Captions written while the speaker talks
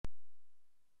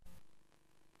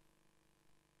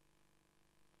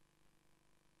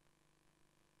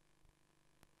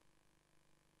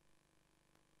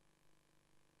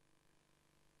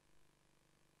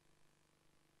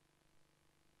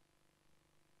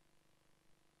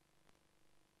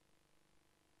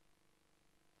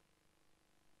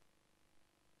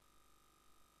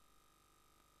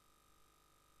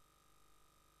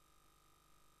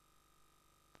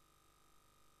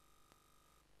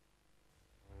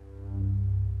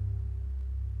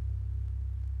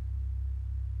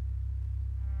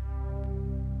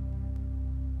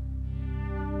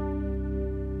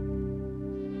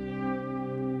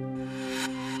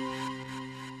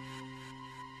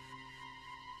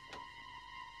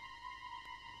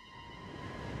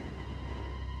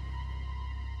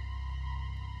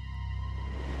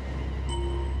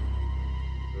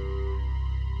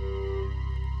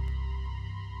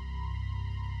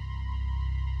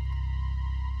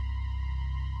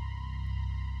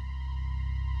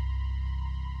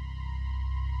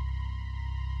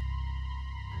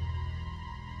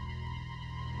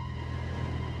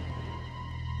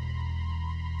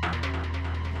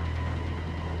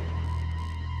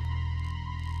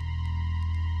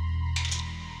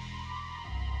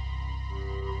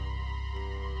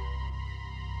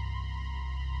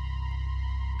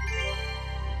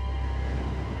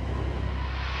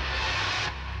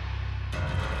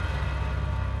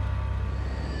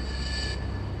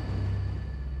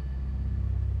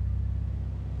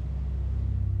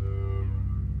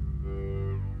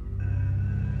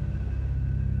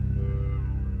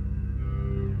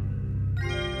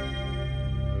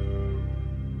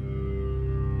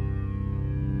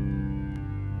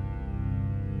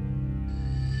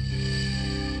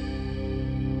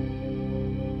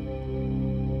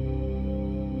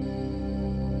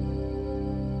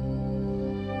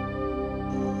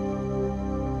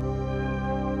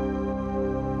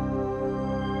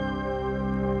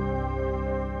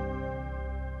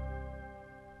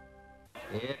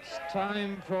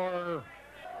time for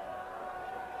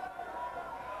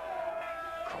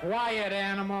quiet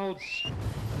animals.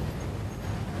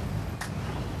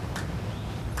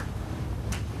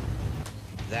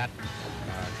 That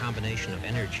combination of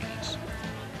energies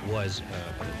was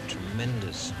a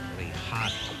tremendously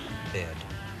hotbed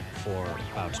for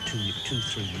about 3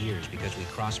 years, because we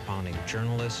cross-pollinate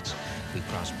journalists, we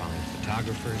cross-pollinate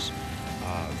photographers,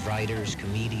 writers,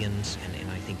 comedians, and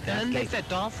I think that... And they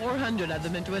fit all 400 of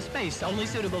them into a space only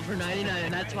suitable for 99,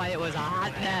 and that's why it was a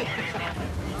hot mess.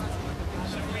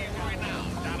 So where are you going now?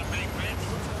 Down to Bank Ridge?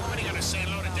 What are you going to say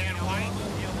hello to Dan White?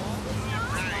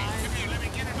 Right, come here, let me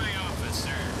get in my office,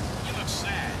 sir. You look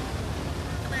sad.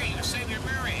 Come here, you can save your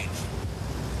marriage.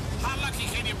 How lucky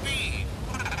can you be?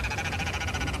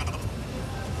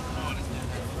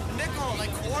 Nickel, a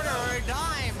quarter, or a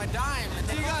dime, a dime.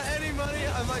 Do you got any money?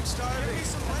 I'm like starving. Give me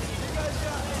some money. You guys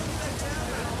got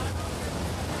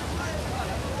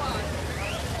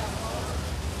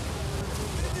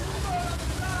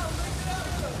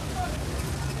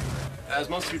As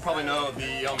most of you probably know,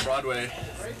 the Broadway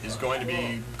is going to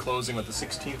be closing with the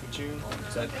 16th of June.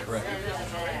 Is that correct?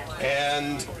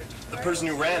 And the person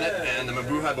who ran it, and the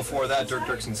Mabuhay before that, Dirk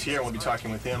Dirksen's here. We'll be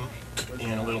talking with him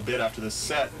in a little bit after this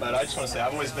set. But I just want to say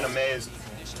I've always been amazed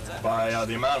by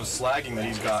the amount of slagging that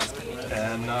he's got.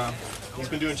 And he's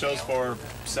been doing shows for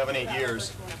 7-8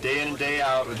 years, day in and day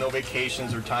out, with no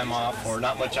vacations or time off, or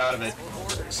not much out of it,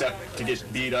 except to get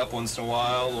beat up once in a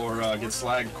while or get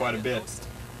slagged quite a bit.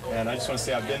 And I just want to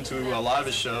say I've been to a lot of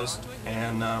his shows,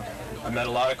 and I've met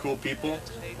a lot of cool people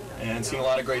and seen a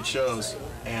lot of great shows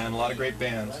and a lot of great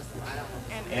bands.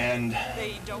 And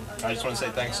I just want to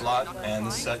say thanks a lot, and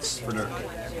this set's for Dirk.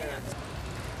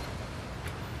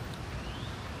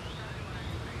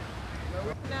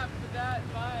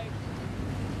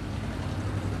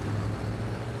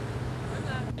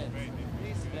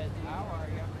 How are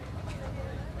you?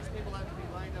 These people have to be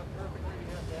lined up perfectly.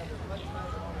 You have to have as much time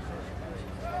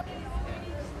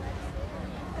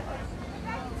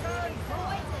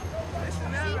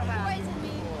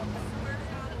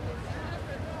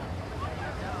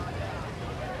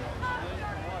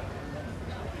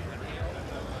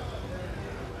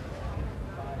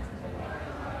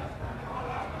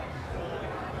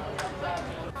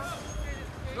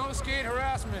No skate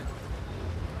harassment.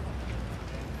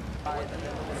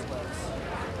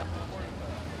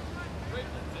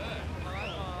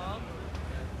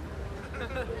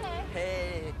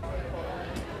 Hey.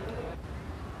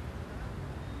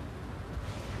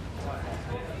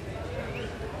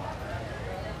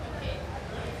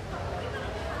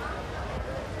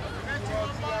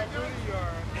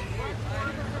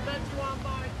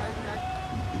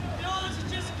 You know, this is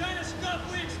just the kind of stuff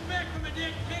we expect from a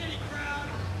Dick Kennedy crowd.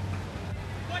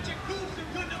 Bunch of goofs who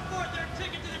couldn't afford their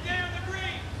ticket to the day on the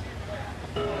green.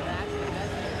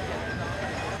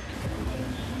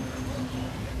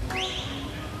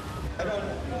 I don't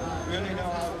really know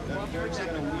how Dirk's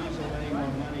going to weasel any more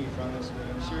money from us, but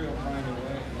I'm sure he'll find a way.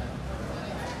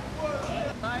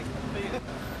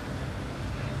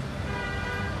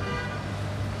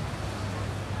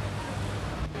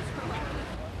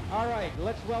 All right,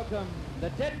 let's welcome the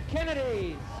Dead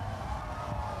Kennedys.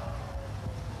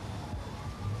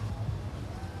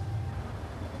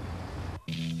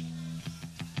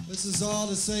 This is all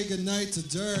to say goodnight to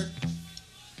Dirk.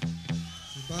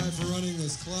 Goodbye for running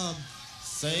this club.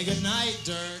 Say goodnight,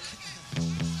 Dirk. You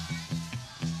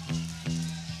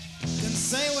can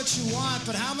say what you want,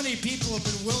 but how many people have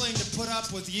been willing to put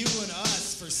up with you and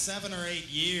us for 7 or 8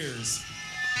 years?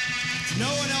 No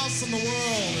one else in the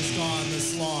world has gone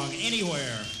this long,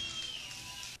 anywhere.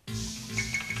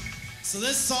 So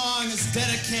this song is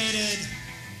dedicated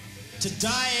to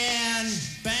Diane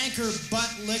Banker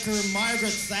Butt Liquor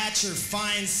Margaret Thatcher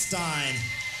Feinstein.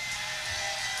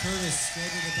 Curtis, go to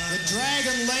the back. The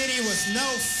dragon lady with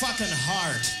no fucking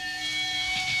heart.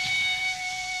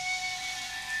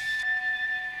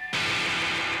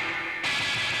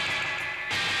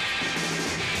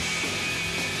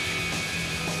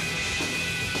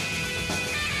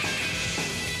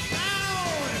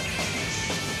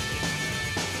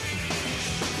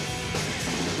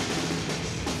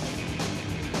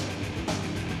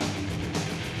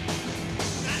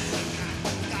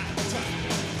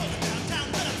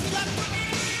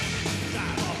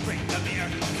 Bring the beer,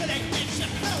 so they bitch,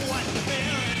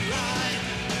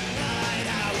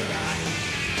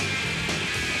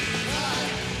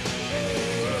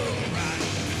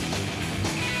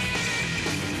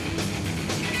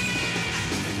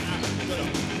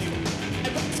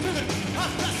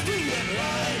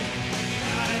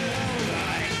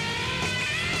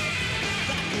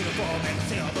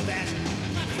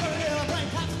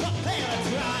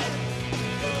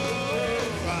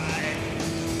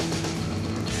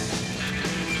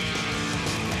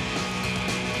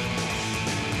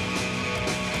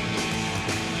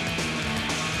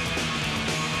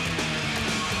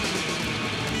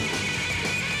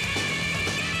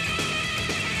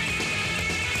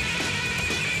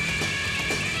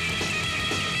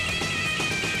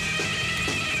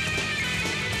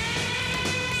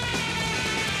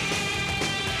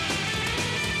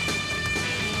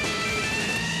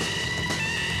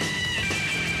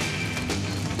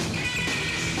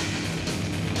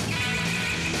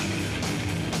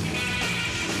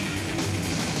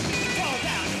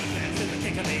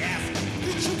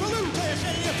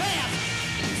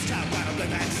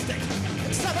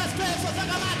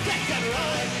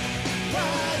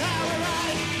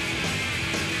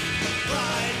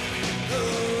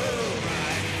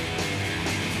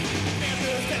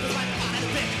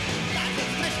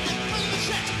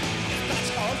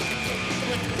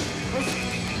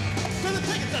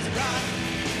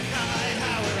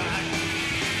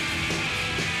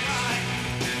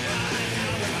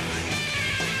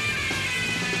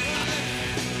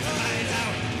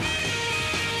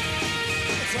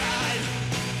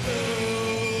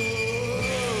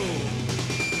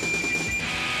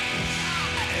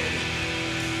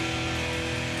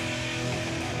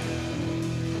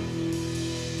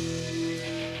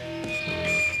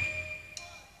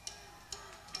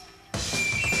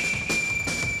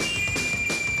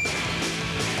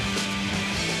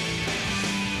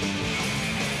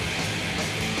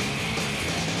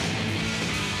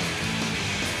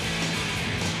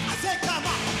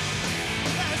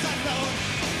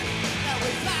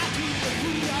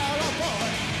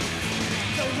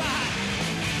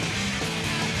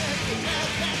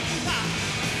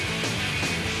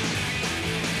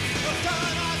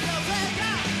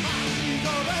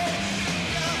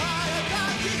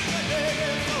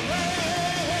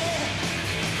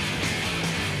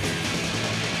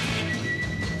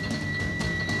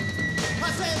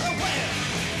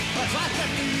 twice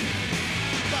at me.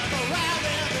 But around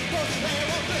there, the bush they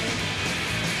will be.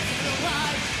 The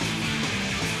ride,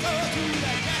 go to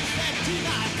the gas set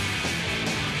tonight.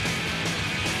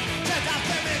 Check out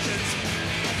them engines,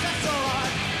 that's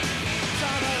alright.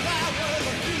 Turn around with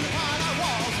a few on our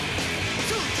walls.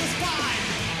 Shoot just fine.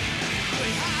 We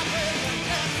have with the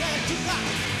gas set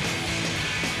tonight.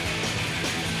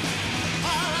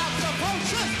 Our out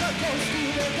approaches the ghost to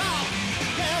the dark.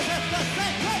 There's if the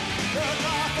sacred, the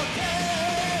dark again.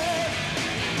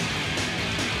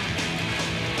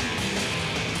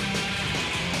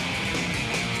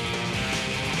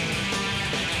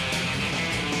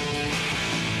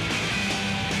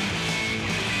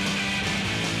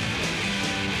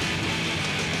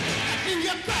 In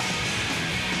your gut,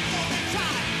 don't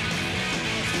try.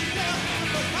 See them,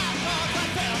 but my dogs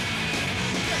are there.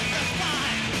 Get the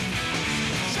fine.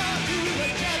 Show you the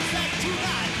jet set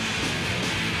tonight.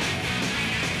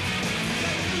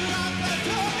 You are the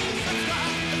toys and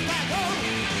rock the back home.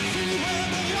 See where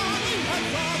the army has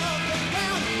all of the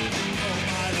ground. Oh,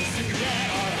 by the sea,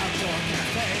 yeah, or outdoor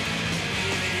cafe.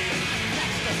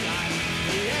 That's the life,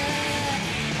 yeah.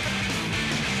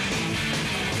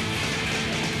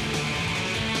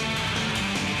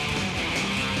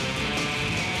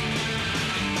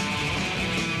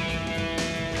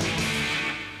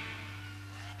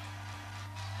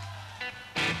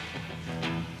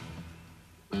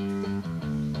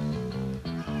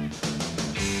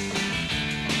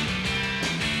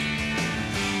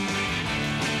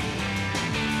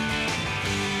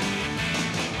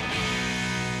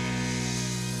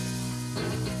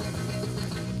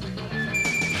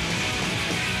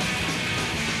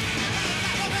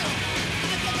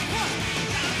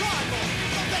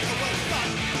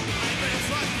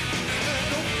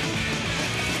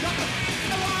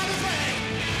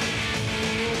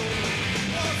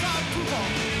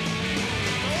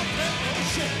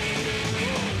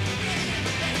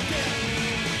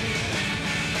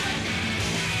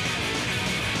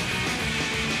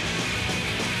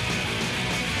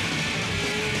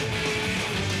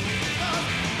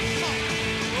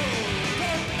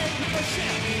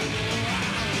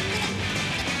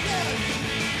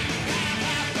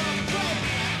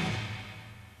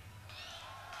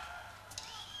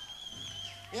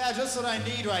 Yeah, just what I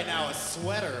need right now, a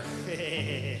sweater.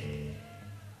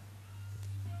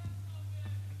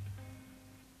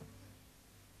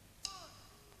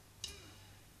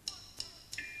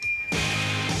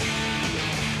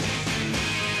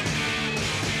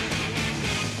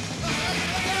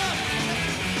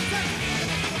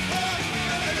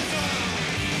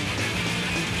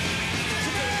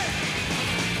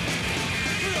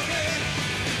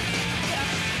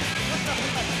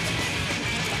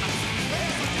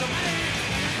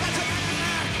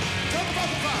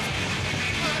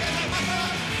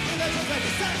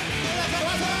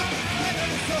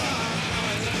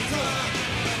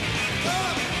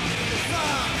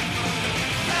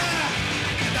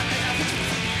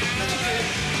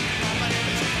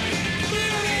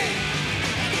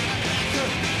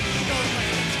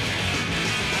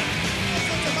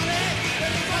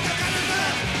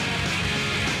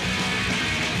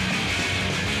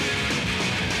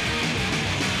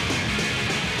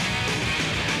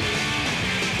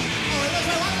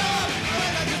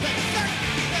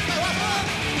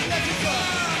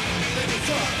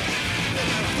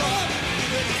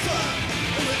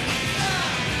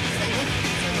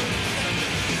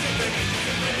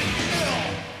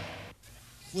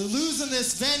 We're losing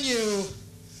this venue.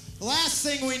 The last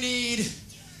thing we need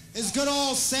is good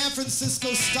old San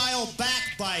Francisco style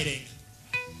backbiting.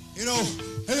 You know,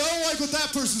 hey, I don't like what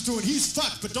that person's doing. He's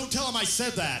fucked, but don't tell him I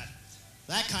said that.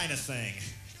 That kind of thing.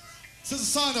 This is a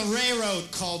song the Ray wrote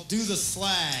called Do the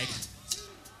Slag.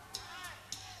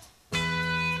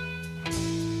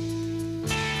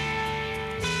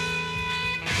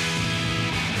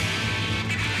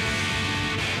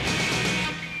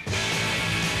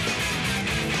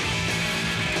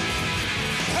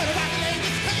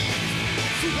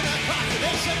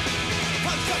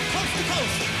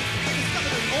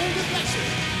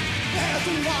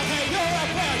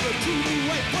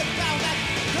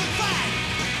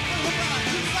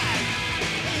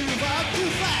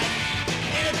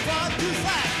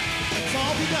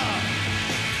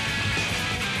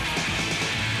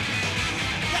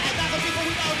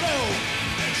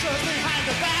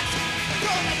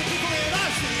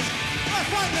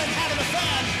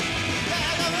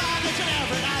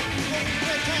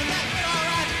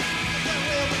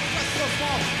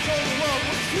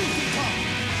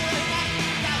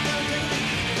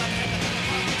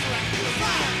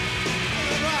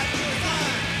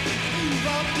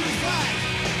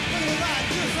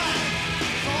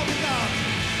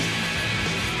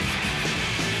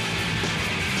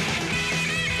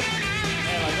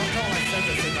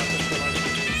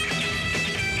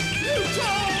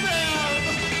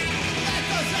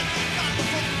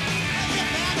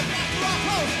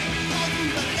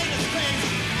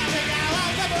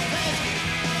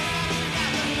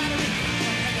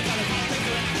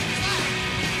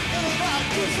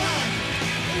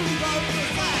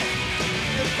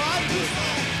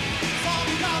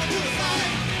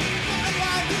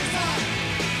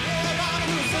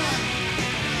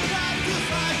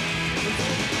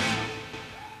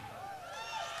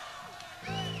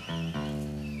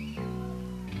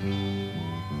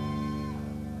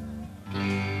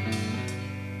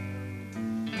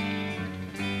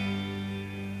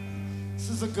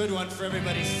 A good one for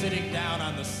everybody sitting down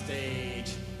on the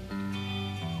stage.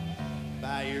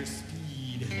 By your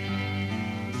speed.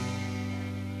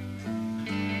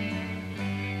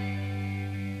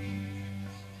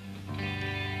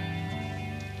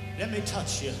 Let me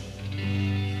touch you.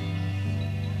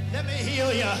 Let me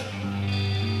heal you.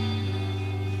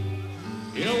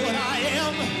 You know what I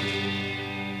am?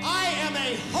 I am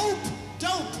a hope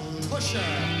dope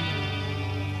pusher.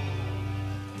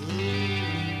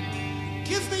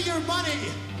 Give me your money,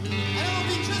 and it'll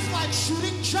be just like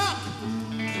shooting junk.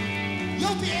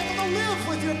 You'll be able to live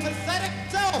with your pathetic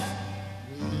self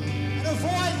and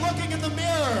avoid looking in the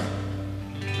mirror.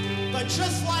 But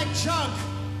just like junk,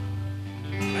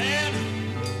 man,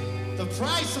 the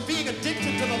price of being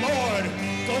addicted to the Lord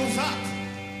goes up.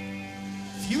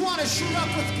 If you want to shoot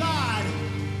up with God,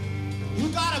 you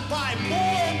gotta buy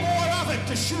more and more of it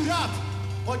to shoot up,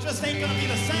 or it just ain't gonna be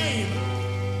the same.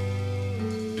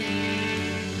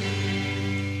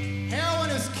 Heroin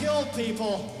has killed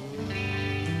people.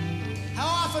 How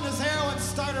often has heroin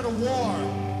started a war?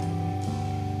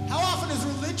 How often has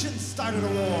religion started a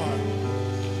war?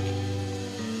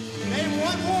 Name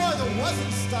one war that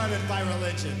wasn't started by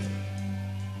religion.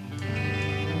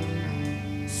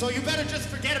 So you better just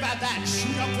forget about that and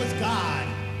shoot up with God.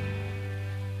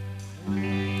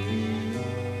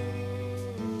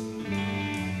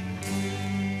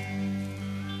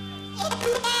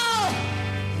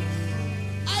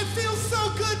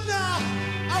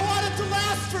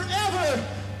 Forever.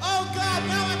 Oh God,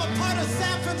 now I'm a part of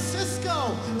San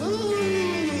Francisco.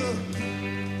 Ooh.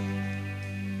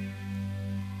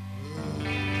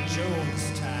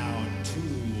 Jonestown,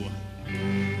 too.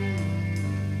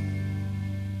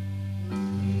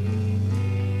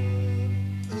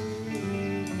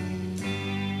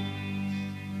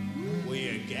 We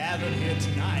are gathered here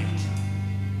tonight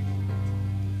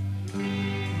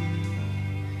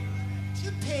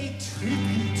to pay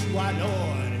tribute to our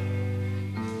Lord.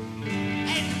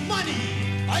 Money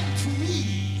unto me.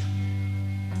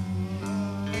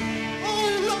 Oh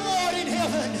Lord in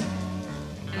heaven,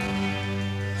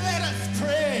 let us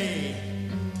pray.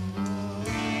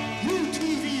 You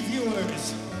TV viewers,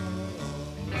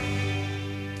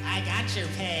 I got your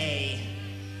pay.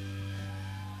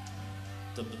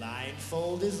 The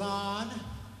blindfold is on,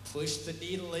 push the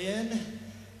needle in,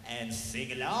 and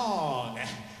sing along.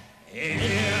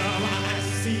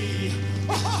 M-I-C.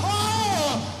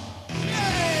 Oh!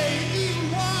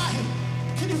 A-E-Y,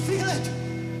 can you feel it?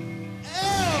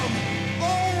 M-O-U-S-E.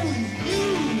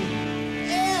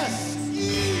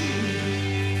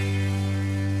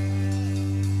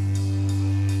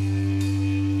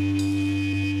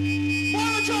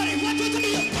 More Johnny, what do you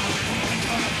mean?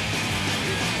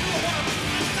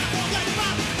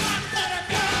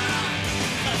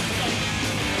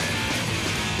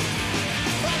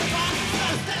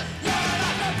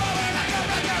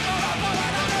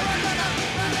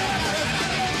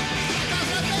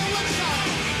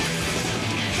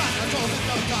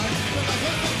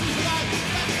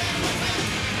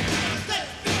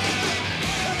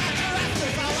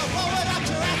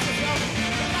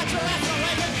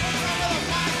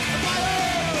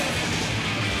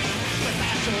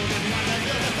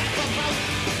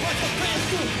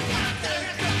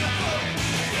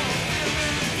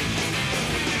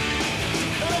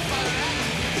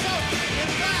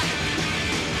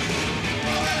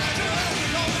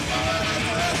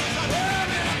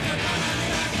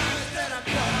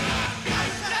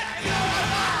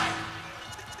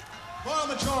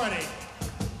 Majority.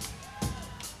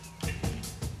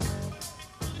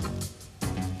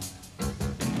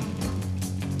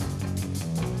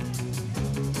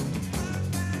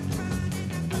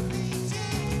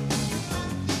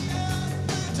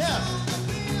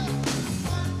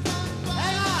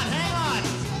 Hang on.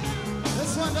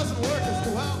 This one doesn't work as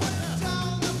well.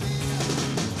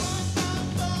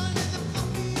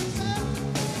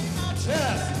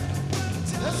 Jeff,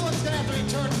 this one's gonna have to be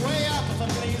turned way up if I'm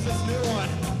gonna use this new one.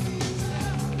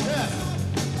 Jeff.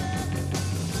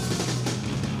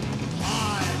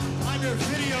 Hi, I'm your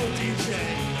video DJ.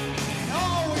 I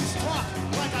always talk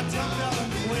like I'm jumped out of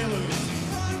Quaaludes.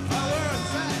 I wear a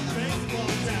fat baseball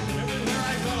jacket everywhere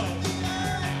I go.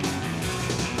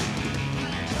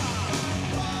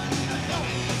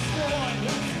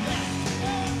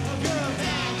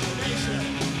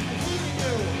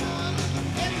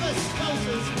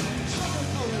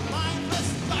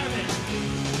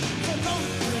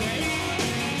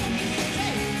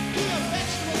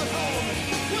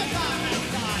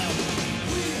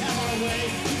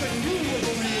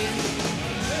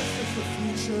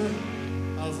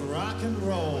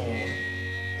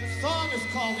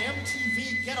 called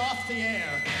MTV Get Off the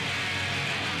Air.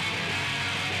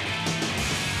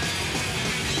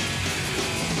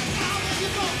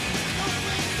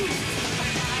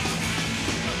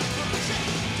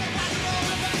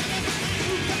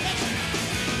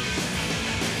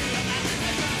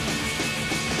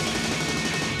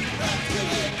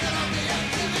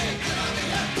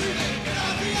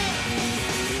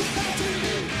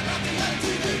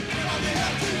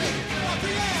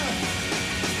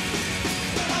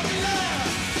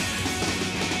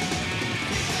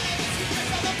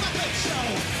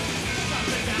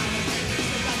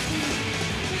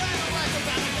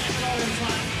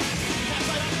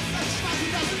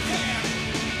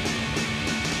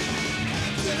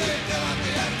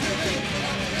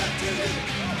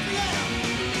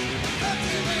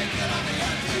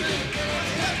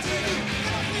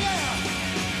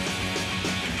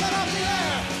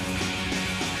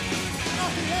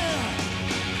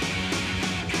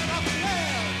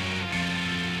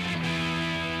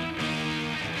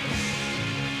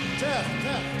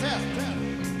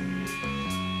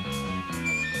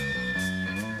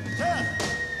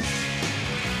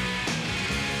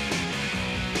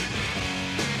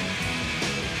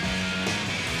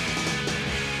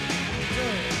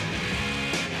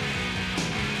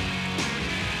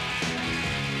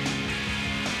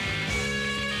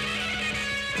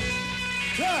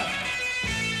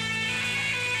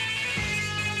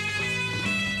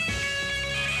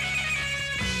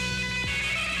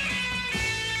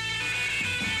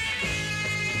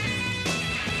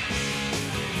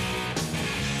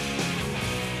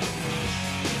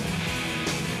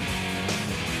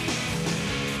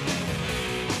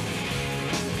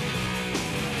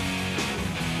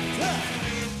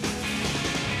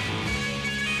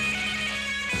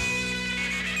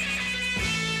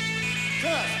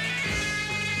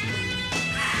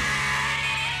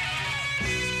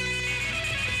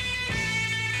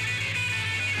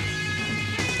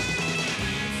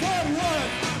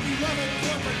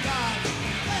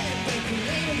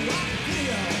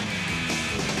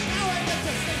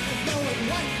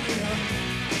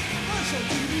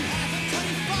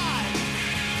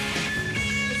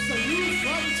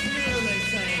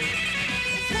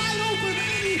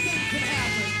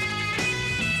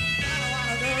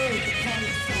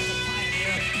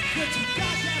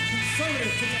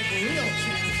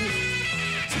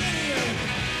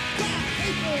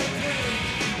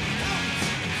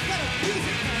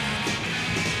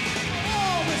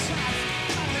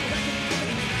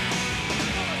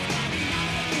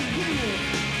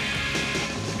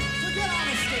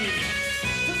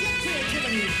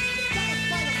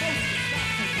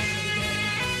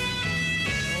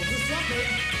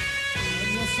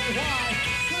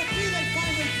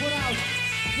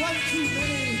 One too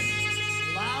many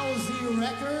lousy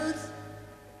records.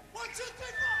 1, 2,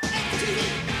 3, 4. MTV.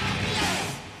 Yeah.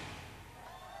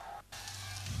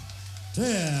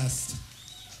 Test.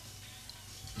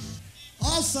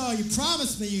 Also, you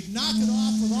promised me you'd knock it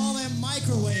off with all them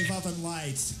microwave oven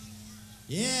lights.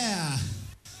 Yeah.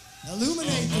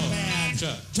 Illuminate the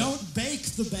band. Don't bake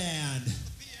the band.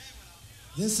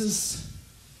 This is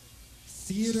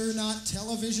theater, not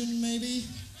television, maybe?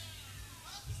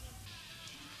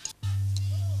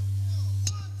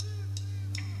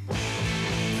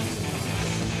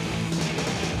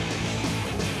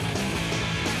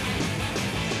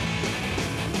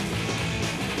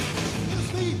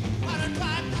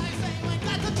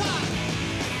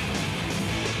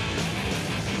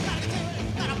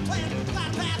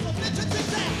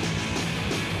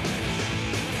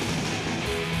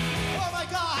 Oh my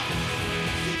God!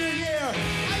 Senior year!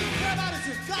 All you care about is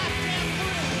your goddamn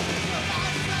career!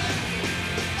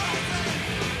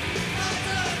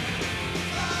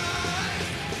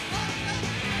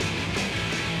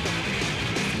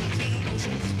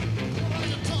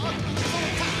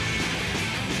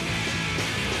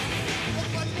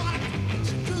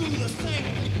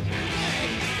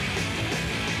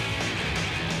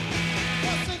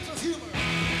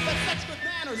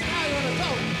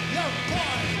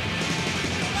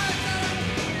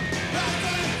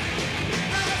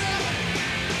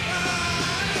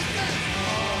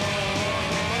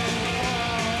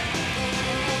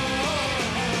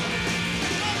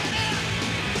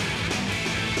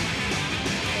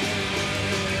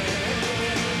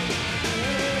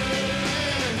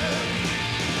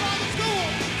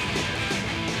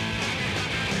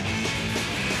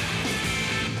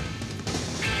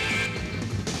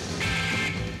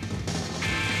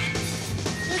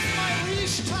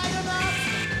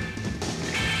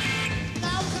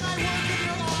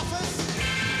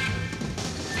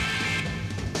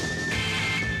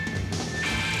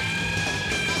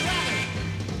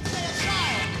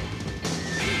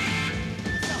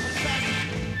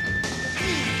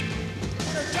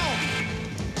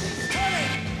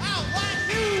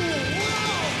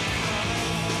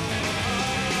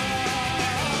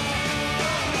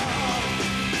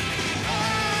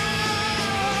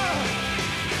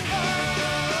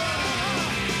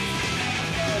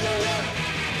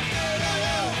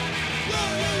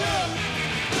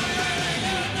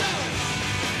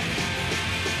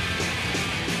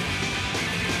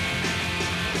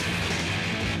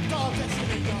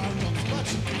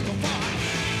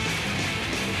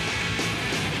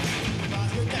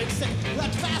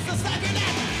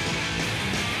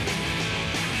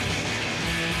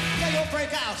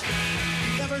 break out.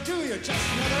 Never do, you're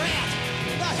just another ant.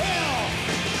 The hill.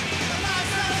 God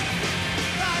said it.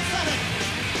 God said it.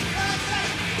 God said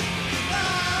it. God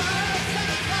said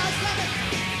it. God said it.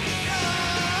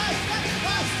 God said it.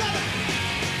 God said it.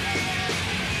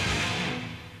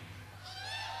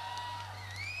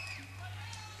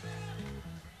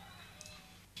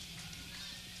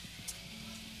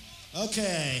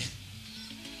 Okay.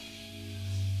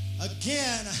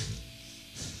 Again.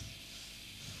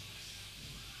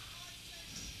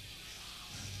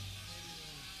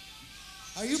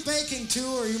 Are you baking too,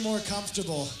 or are you more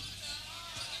comfortable?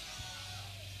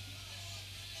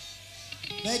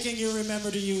 Making you remember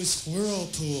to use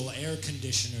Whirlpool air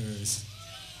conditioners.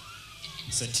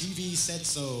 So TV said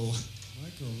so.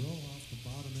 Micro roll off the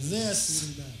bottom end.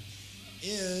 This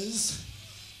is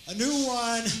a new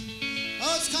one.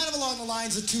 Oh, it's kind of along the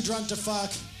lines of Too Drunk to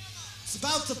Fuck. It's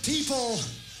about the people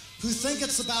who think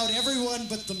it's about everyone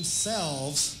but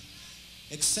themselves,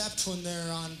 except when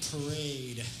they're on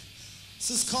parade. This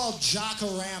is called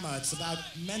Jockorama. It's about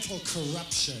mental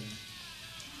corruption.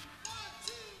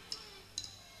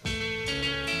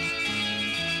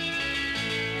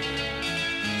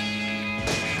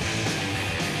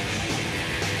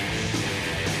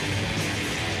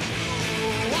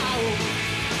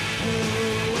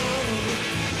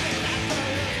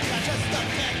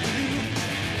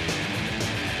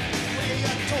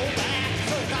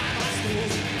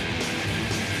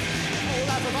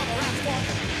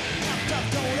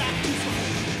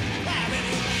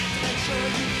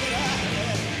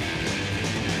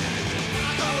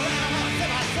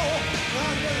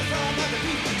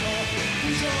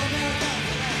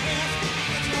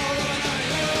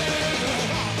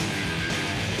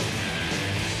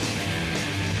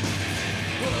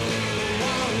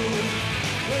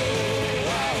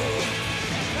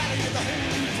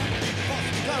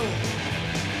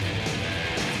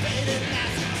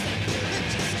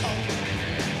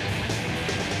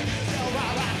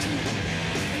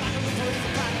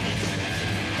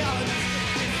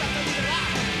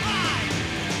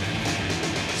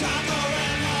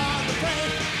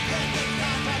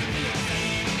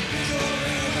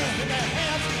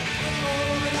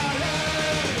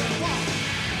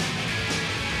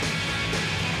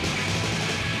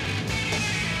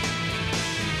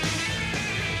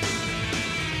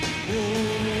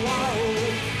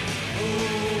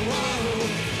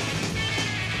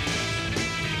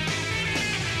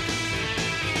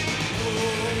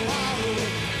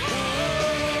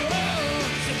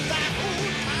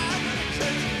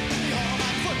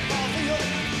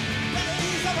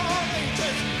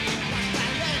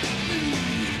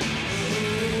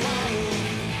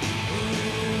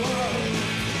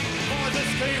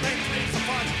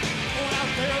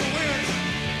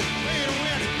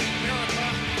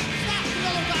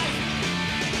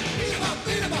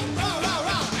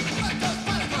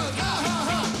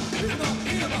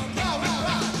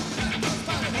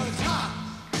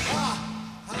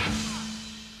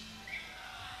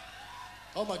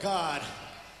 Oh my God.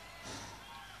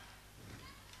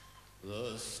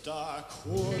 The star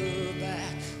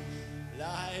quarterback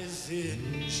lies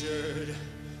injured,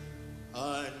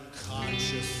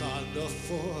 unconscious on the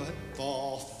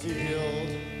football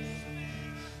field.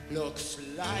 Looks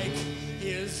like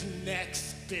his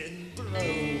neck's been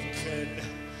broken.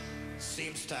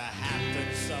 Seems to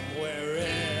happen somewhere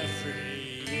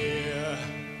every year.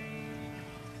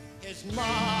 His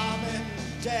mom and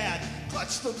dad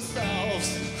clutch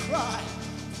themselves and cry.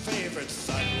 Favorite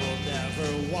son will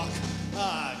never walk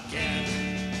again.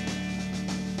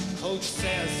 Coach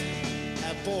says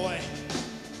that boy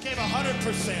gave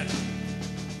 100%.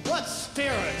 What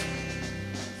spirit?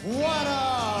 What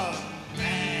a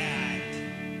man!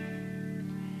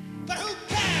 But who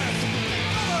cares?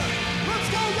 Let's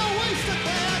go, you're wasted,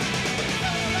 man!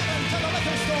 Never let him to the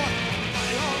liquor store.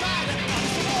 Money all right and not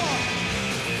some more.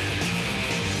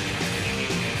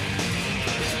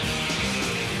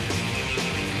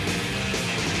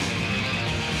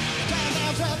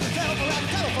 At the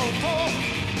telephone pole.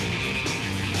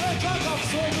 A drunk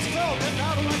officer was filming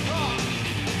out of my car.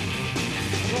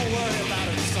 Don't worry about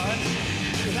it, son.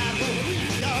 That will be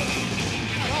done.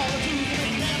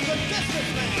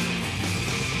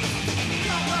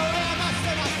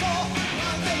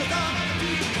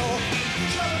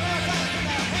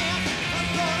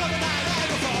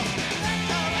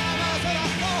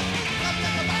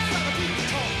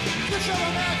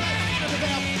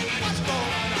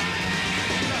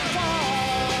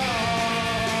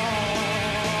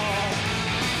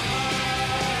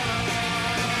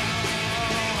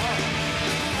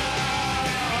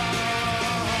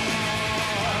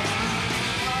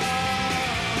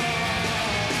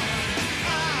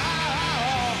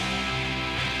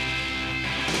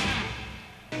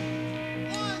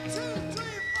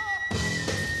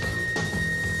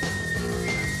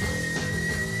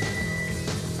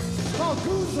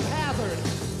 who's the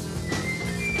hazard?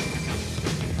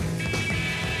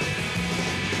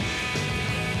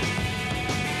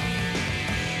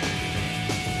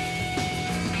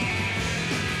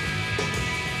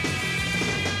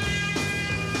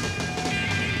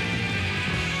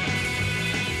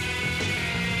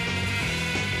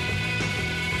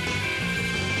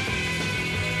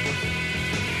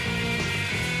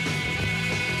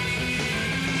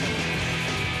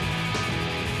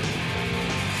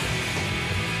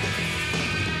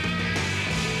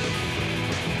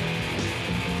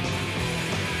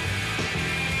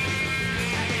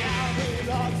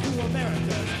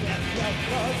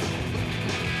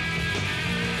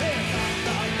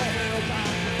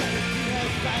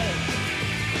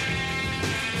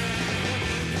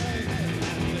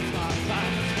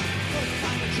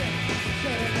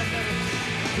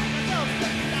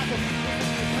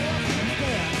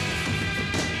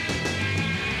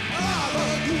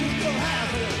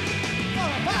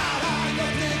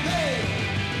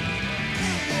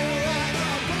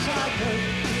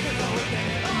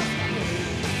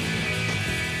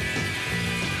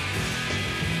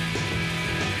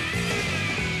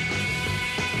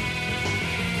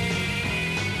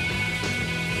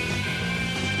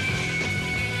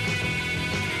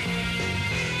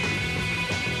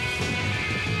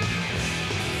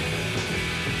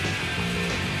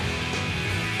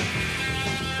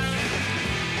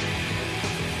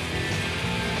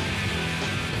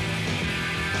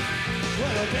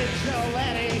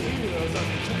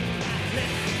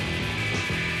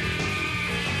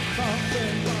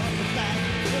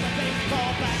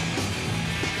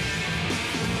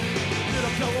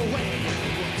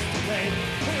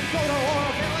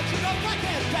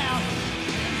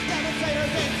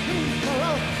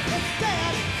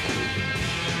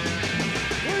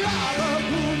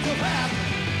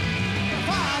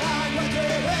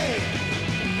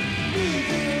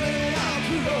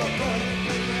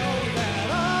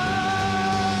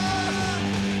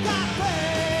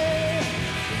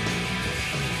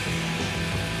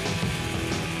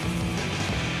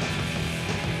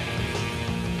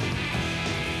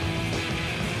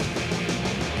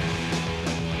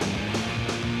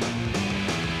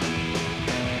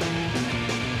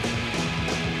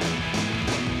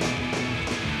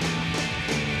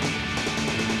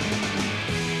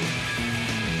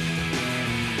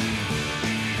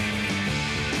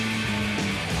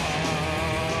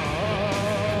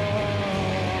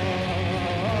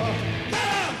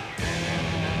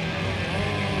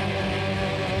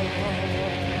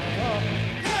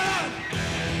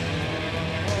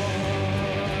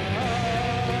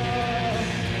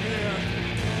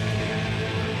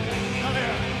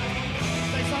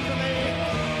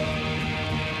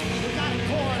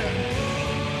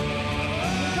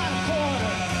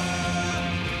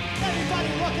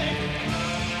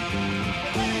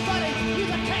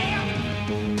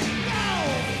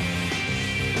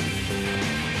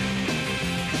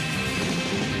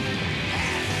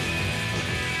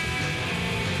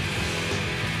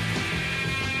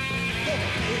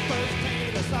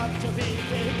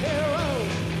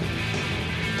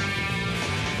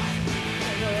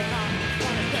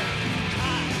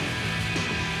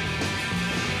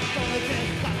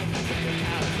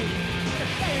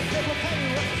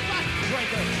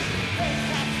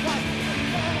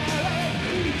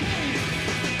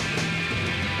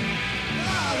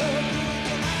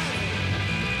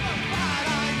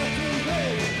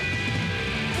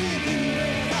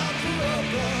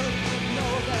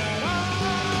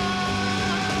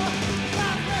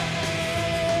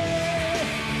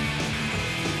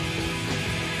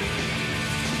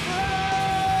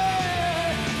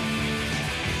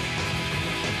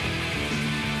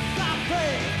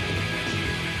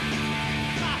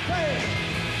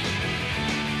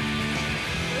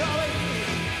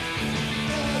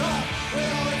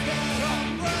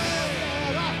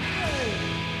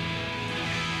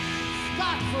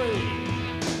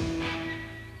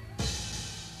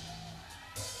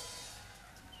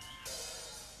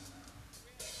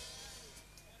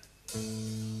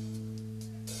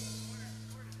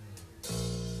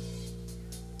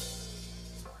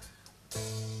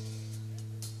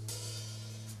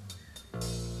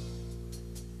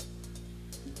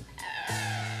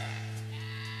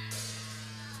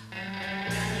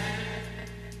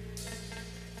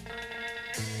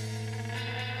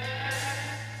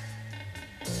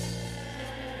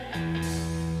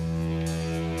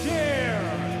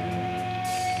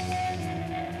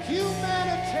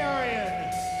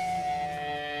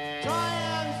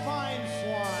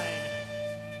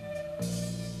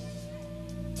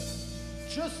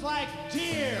 Just like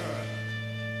deer.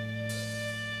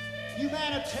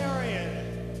 humanitarian,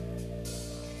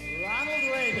 Ronald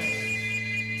Reagan.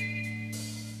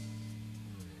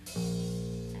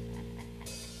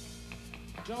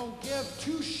 Don't give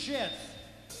two shits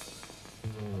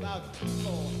about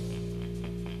people.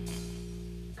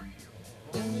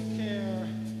 Only care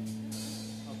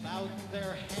about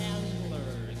their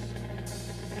handlers.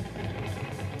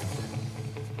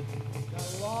 Got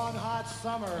a long, hot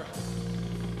summer.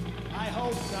 I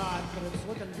hope not, but it's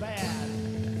looking bad.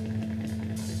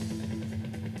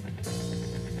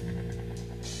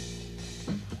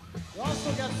 It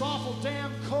also gets awful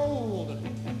damn cold.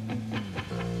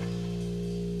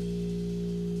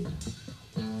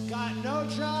 Got no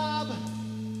job,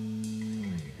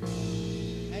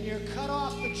 and you're cut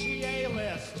off the GA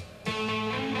list.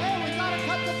 Hey, we gotta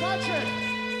cut the budget.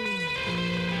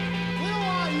 We don't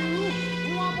want you.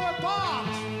 We want more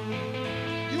bombs.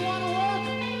 You want to work?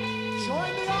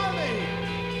 Join the army.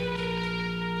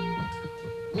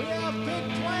 We have big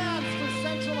plans for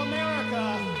Central America,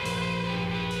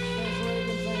 says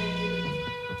Reagan's aide.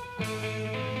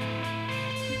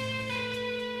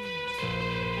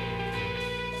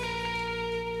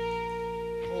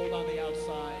 Cold on the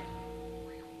outside,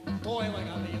 boiling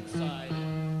on the inside.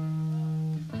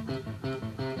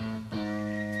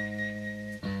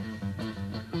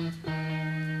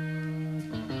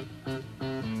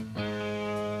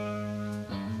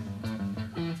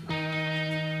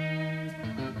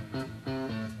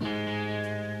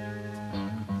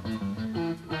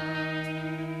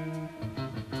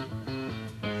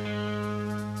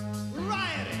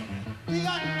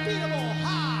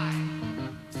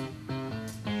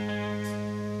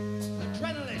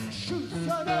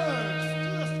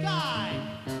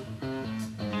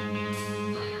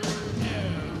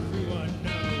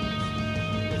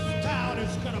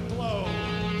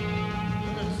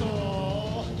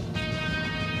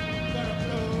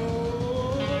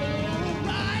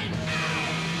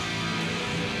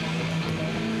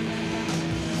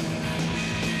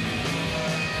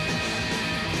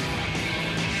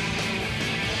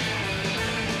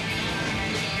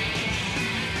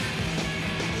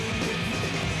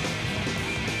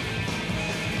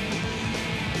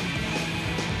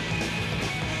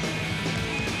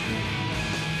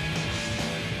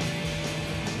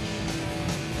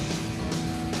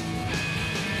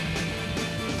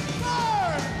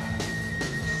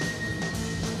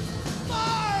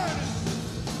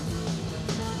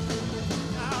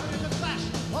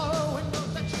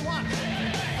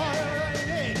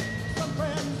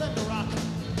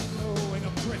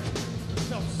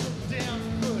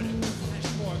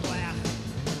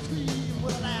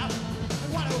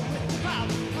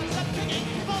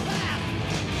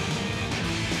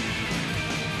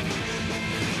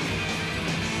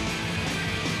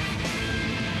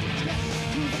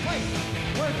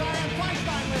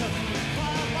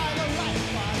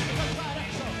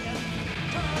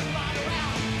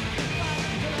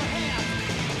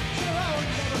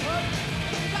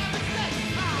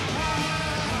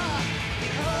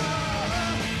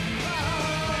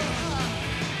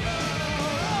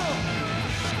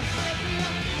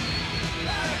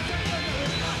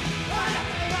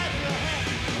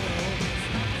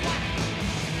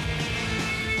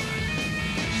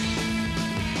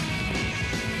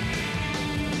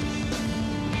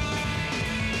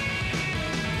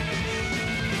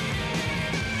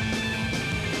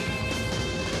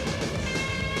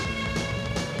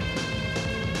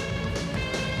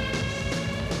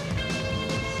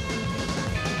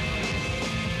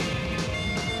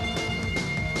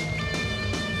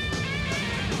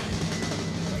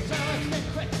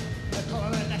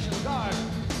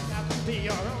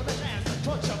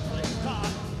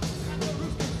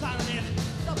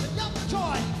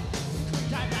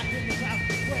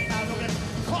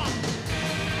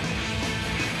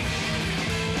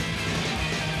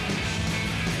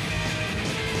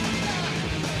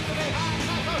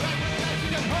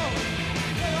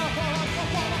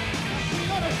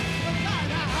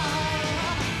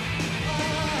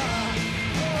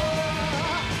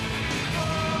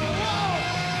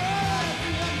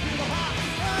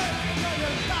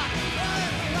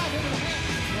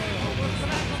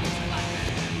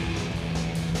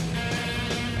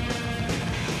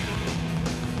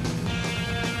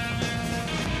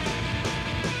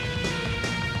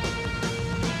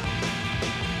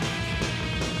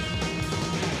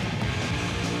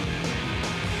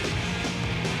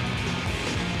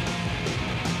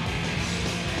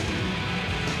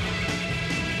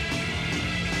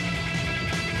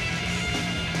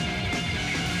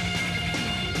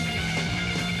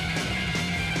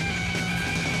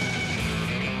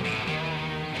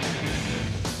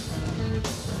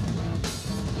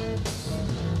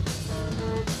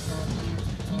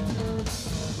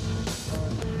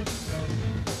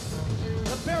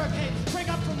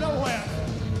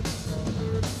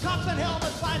 cuffs and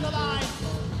helmets find the line.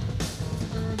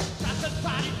 Shots and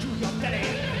shot into your belly.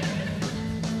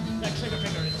 Like trigger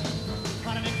fingers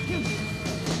on an excuse.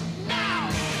 Now!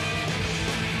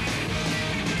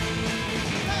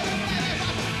 Baby, baby,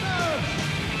 what's the nerve?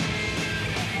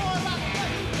 More about the way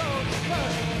you go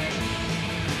first.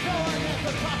 No one gets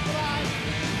across the line.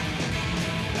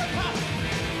 The cuffs.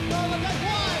 No, look at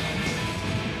one.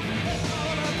 It's all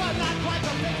over, but not quite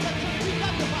the big that should be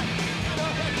left to fight.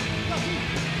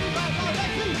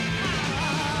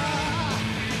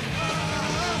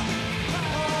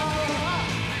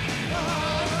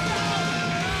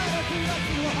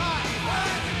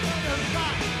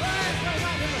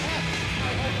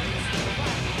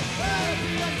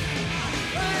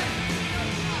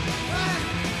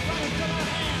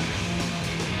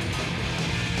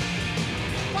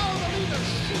 Follow the leader,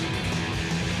 shoot!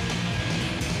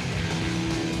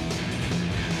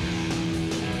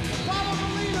 Follow the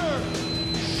leader!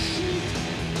 Shoot!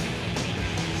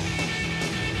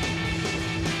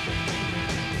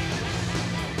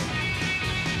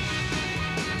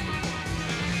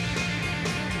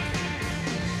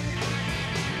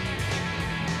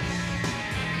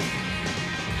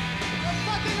 The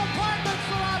fucking apartments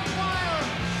are on fire!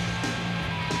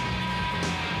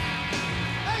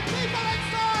 Hey, people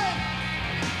inside!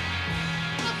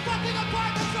 The fucking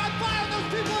apartments are on fire! Those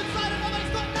people inside and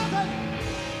nobody's doing nothing!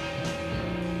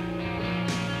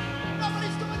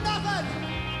 Nobody's doing nothing!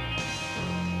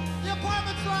 The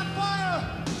apartments are on fire!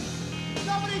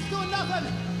 Nobody's doing nothing!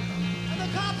 And the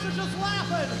cops are just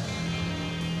laughing!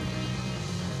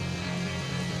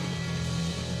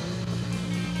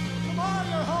 Tomorrow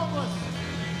you're homeless!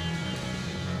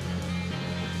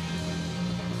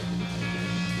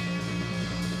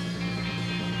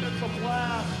 It's a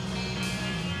blast!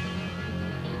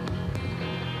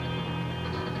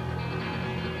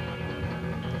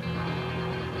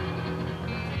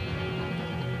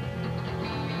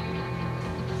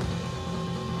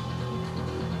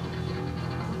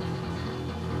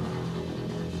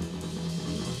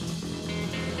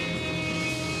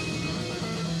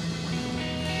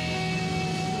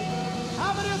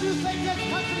 How many of you think this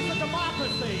country's a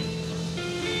democracy?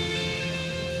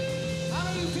 How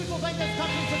many of you people think this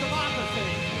country's a democracy?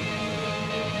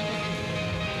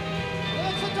 Well,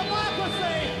 it's a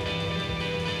democracy!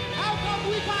 How come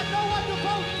we got no one to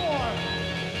vote for?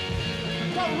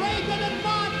 For Reagan and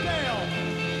Mondale!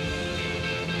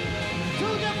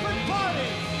 Two different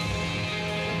parties!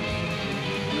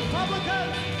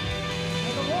 Republicans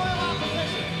and the Royal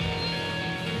Opposition.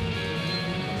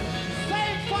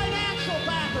 Same financial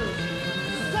backers,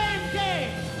 same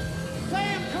games,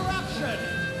 same corruption,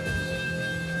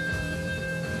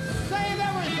 same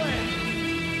everything.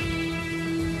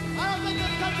 I don't think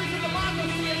this country's a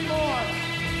democracy anymore.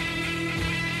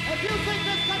 If you think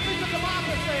this country's a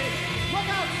democracy, look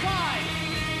outside.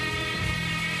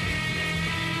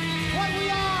 What we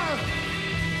are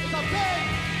is a big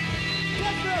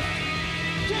business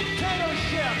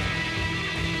dictatorship.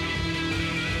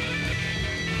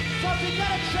 So if you get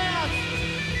a chance,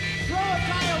 throw a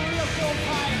diarrhea-filled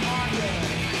pie on you.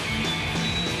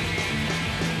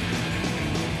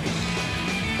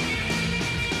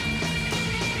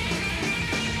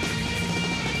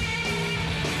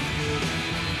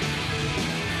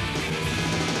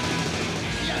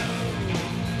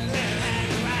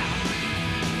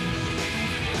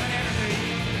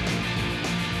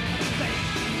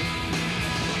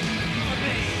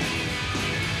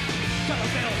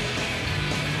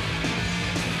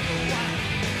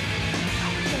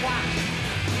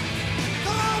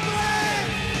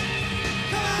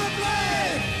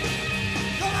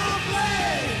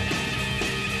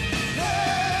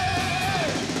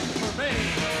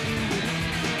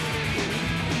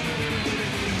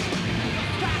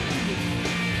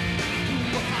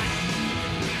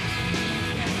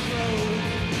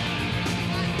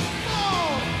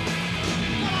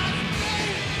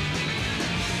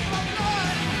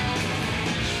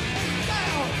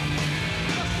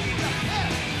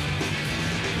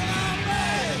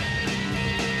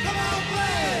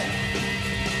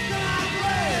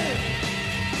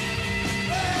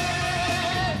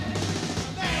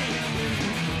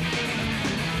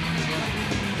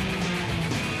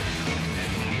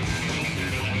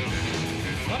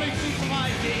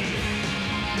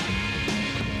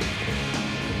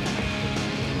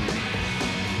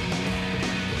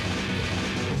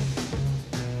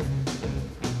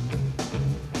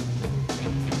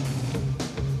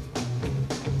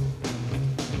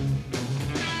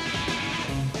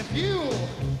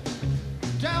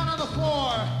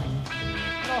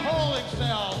 holding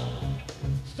cell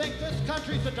think this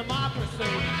country's a democracy,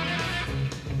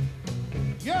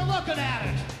 looking at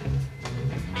it.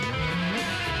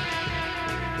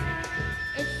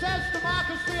 It says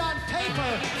democracy on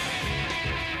paper.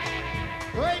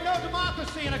 There ain't no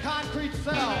democracy in a concrete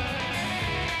cell.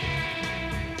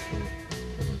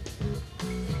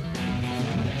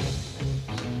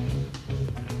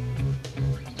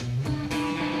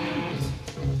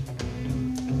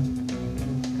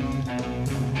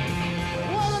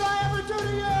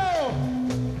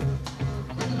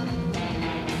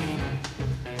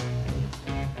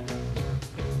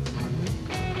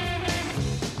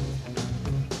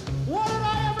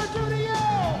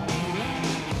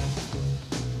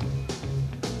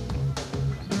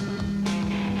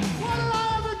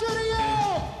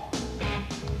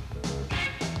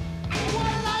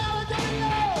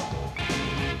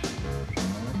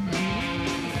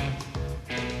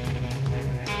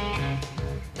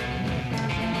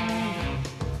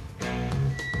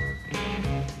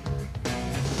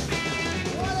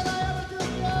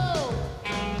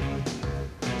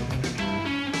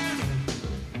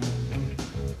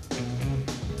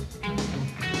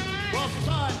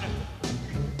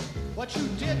 What you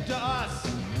did to us,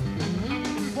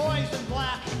 boys in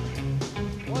black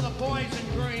or the boys in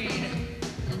green.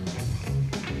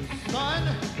 Son,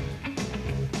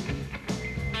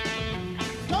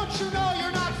 don't you know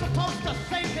you're not supposed to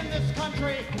think in this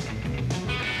country?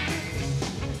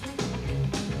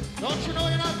 Don't you know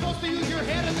you're not supposed to use your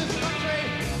head in this country?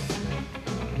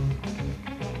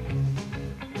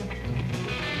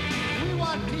 We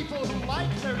want people who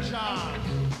like their jobs.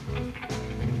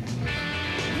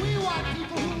 We want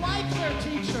people who like their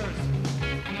teachers.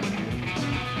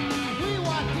 We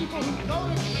want people who go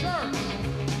to church.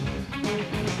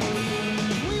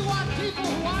 We want people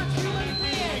who aren't human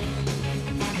beings.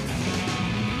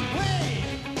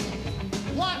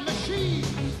 We want machines.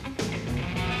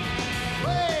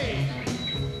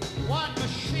 We want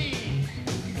machines.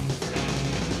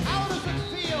 How does it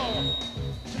feel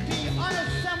to be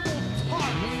unassembled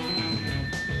parts?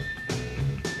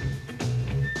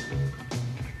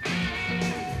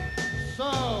 So,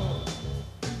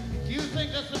 do you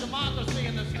think there's a democracy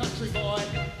in this country, boy?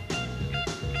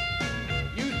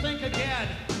 You think again.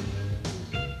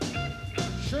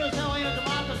 Sure as hell ain't a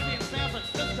democracy in San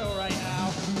Francisco right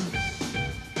now.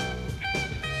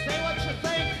 Say what you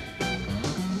think.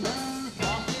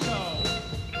 Off you go.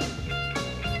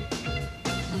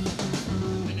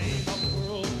 In the name of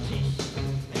world peace,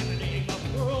 in the name of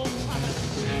world promise.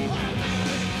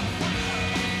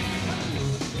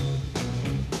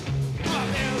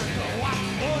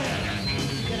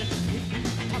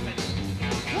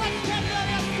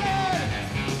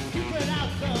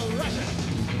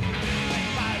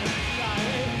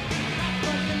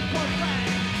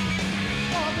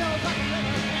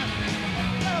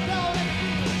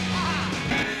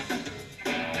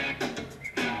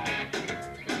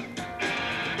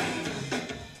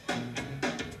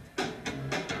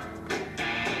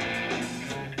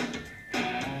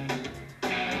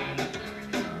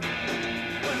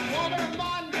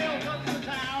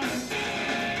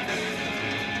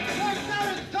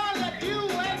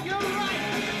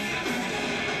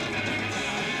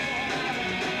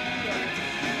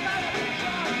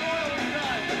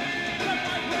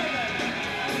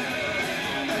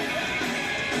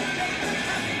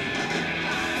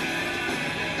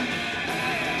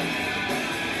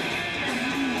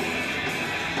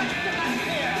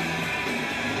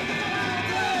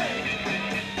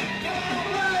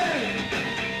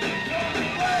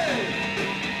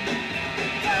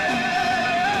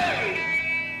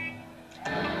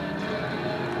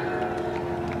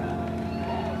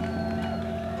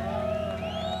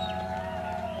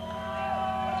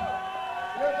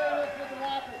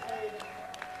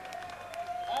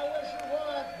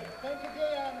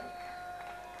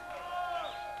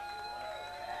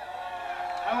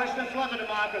 I wish this was a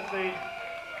democracy,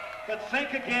 but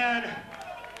think again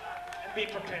and be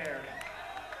prepared.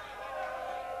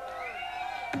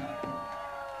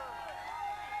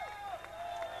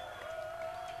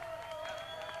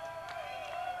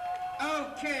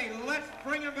 Okay, let's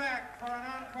bring him back for an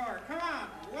encore. Come on,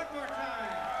 one more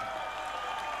time.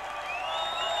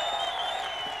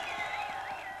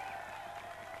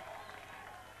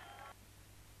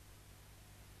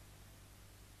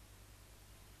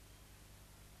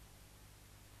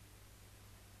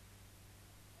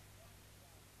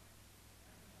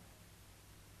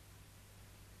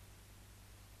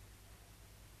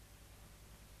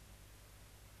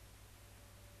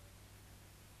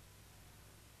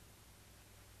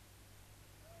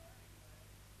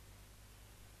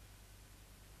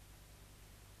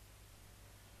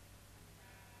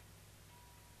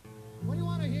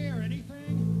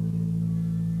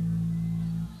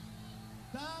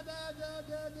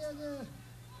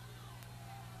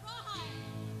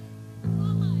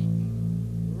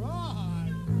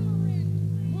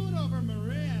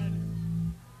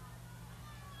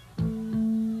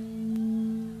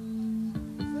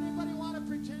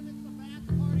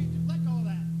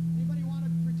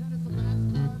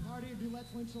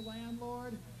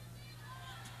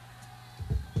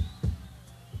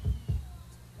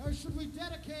 Or should we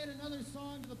dedicate another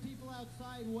song to the people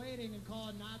outside waiting and call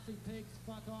it Nazi pigs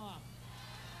fuck off?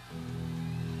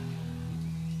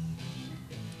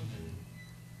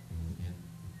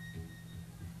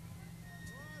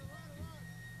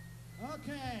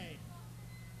 Okay.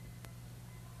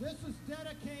 This is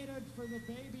dedicated for the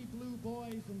baby blue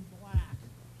boys in black.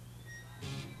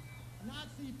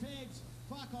 Nazi pigs,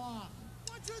 fuck off.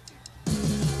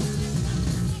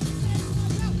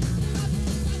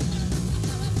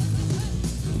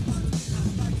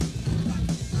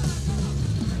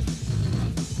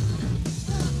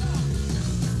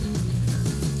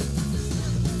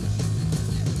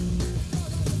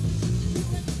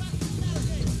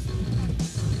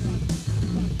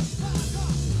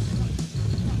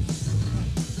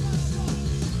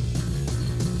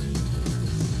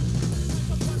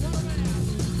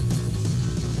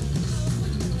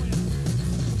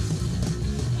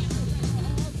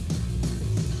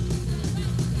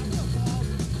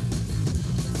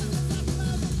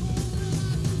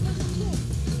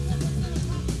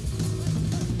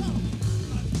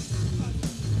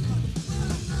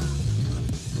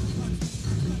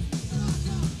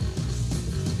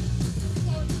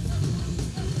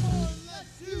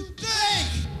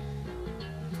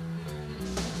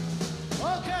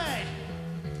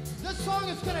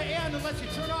 Unless you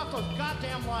turn off those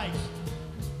goddamn lights.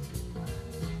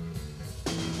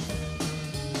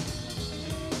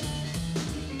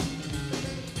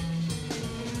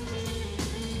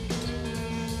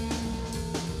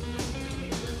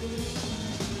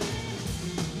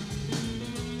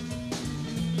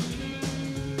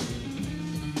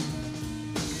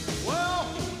 Well,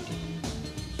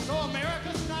 so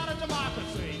America's not a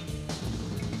democracy.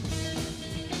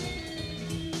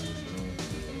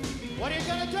 What are you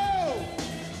gonna do?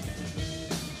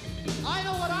 I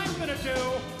know what I'm gonna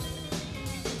do.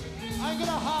 I'm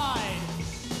gonna hide.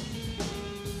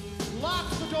 Lock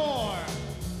the door.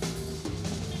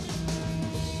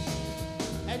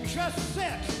 And just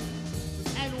sit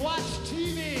and watch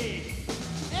TV.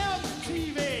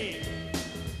 MTV.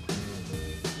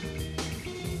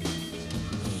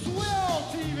 Swill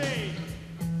TV.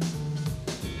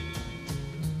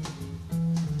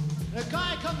 The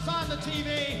guy comes on the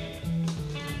TV.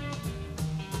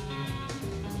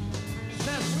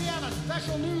 Says we have a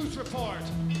special news report.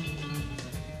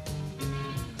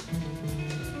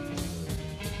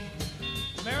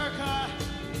 America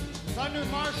is under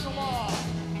martial law.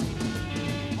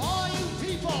 All you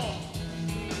people,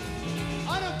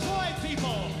 unemployed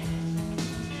people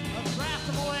of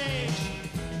draftable age,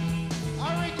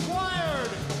 are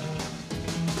required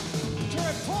to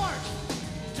report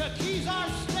to Kezar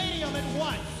Stadium at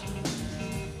once.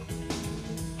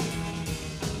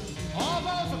 All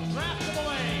those of draftable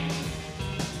age,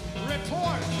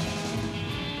 report.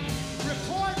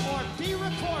 Report or be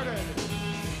reported.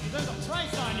 There's a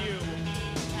price on you.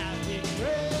 Happy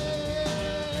trail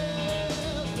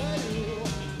to you.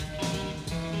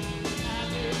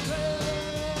 Happy trail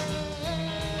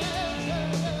to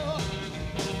you.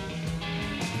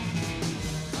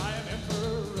 I am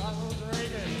Emperor Ronald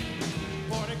Reagan,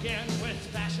 born again with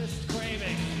fascist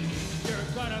craving. You're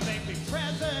gonna make me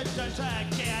president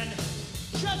again.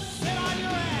 Just sit on your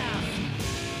ass,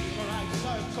 or I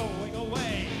start going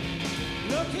away.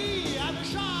 Looky, I'm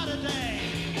shot today.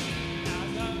 Now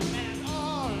young man,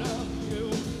 all of you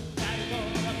that are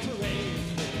gonna parade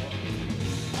for.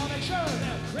 I'll make sure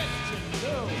they're Christian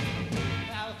too.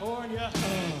 California,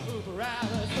 Uber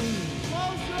Alice,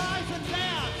 close your eyes and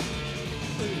dance.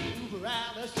 Uber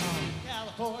Alice,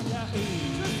 California,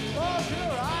 just close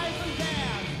your eyes and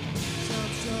dance.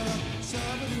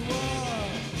 Somebody war.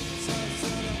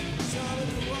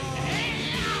 Somebody war.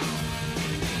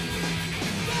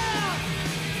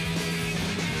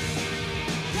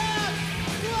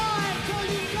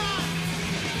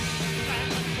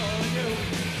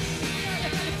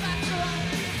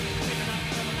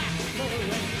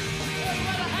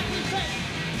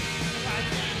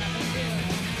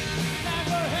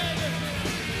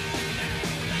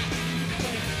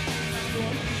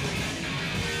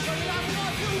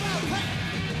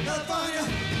 California,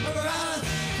 over Island,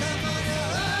 California,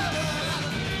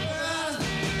 over Island,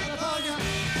 California,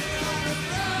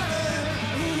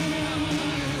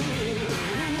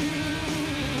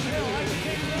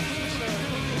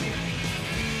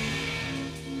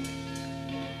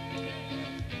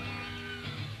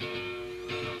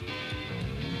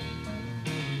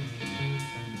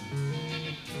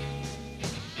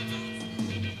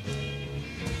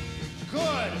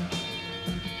 good.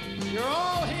 You're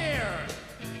all here.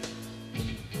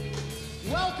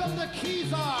 Welcome to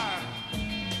Kezar,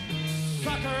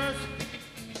 suckers.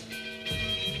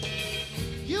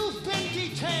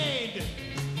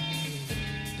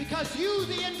 Because you,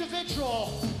 the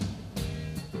individual,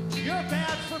 you're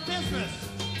bad for business.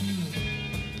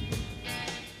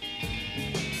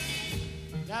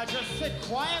 Now just sit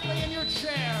quietly in your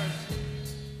chairs.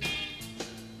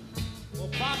 We'll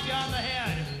pop you on the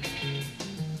head.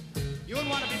 You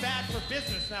wouldn't want to be bad for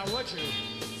business now, would you?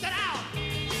 Sit down!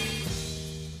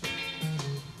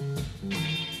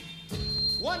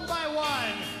 One by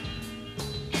one,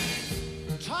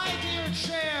 tied to your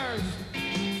chairs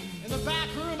in the back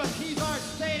room of Kezar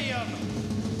Stadium.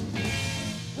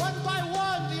 One by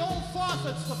one, the old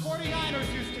faucets the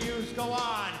 49ers used to use go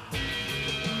on.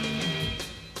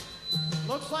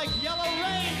 Looks like yellow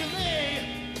rain to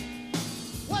me.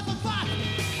 What the fuck?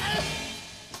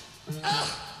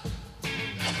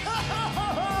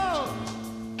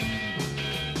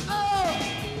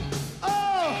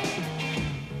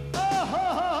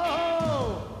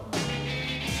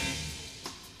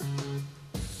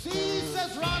 See,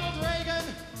 says Ronald Reagan.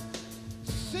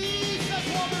 See, says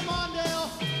Walter Mondale.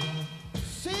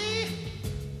 See,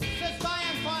 says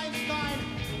Dianne Feinstein.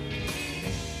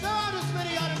 There aren't as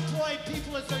many unemployed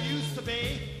people as there used to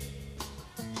be.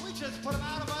 We just put them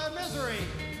out of our misery.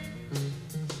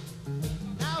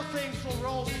 Now things will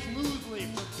roll smoothly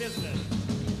for business.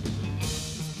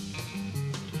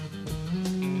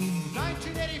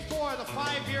 1984, the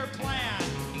 5-year plan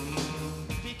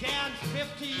began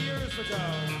 50 years ago.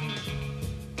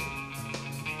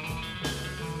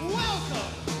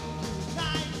 Welcome,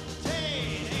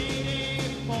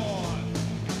 1984.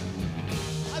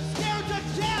 I'm scared to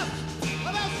death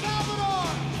of El Salvador.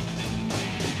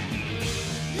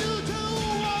 You two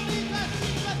will need to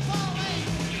see the falling.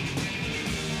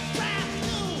 Draft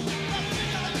you, the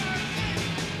singular thing.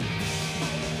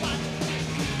 What?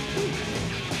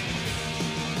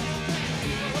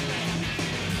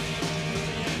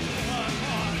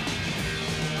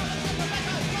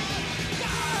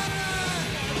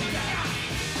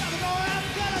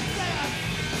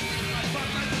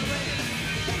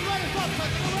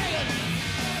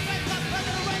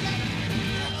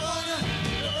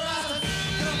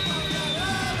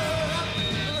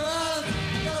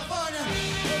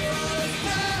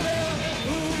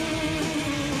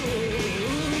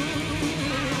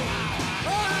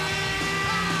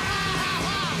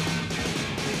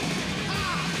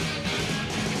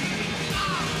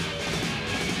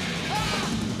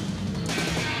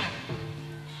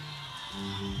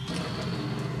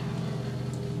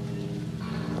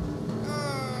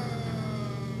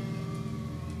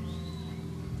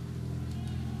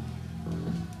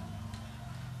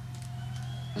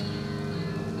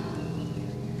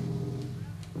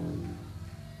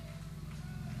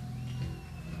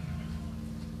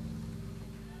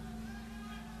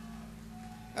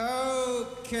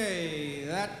 Okay,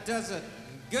 that does it.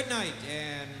 Good night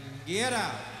and get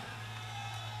out.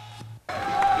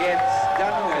 It's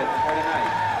done with for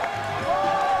tonight.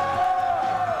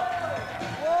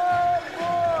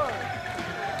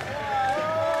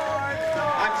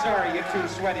 I'm sorry, you're too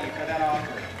sweaty for that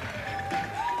offer.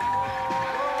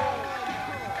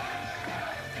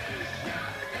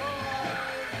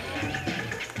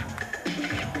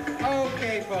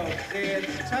 Okay, folks,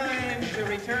 it's time to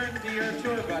return to your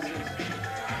tour buses.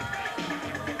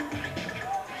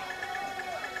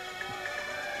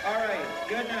 All right,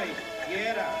 good night.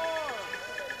 Get up.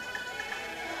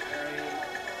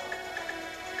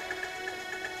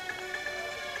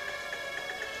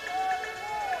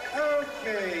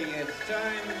 Okay, it's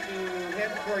time to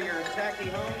head for your taxi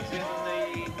homes in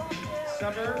the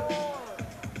suburbs.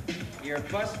 Your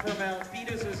bus for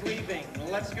Malpitas is leaving.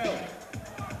 Let's go.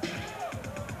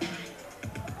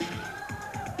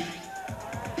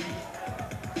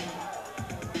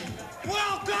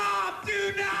 Welcome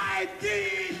to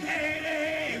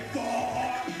 1984.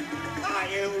 Are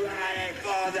you ready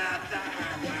for the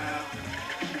third world?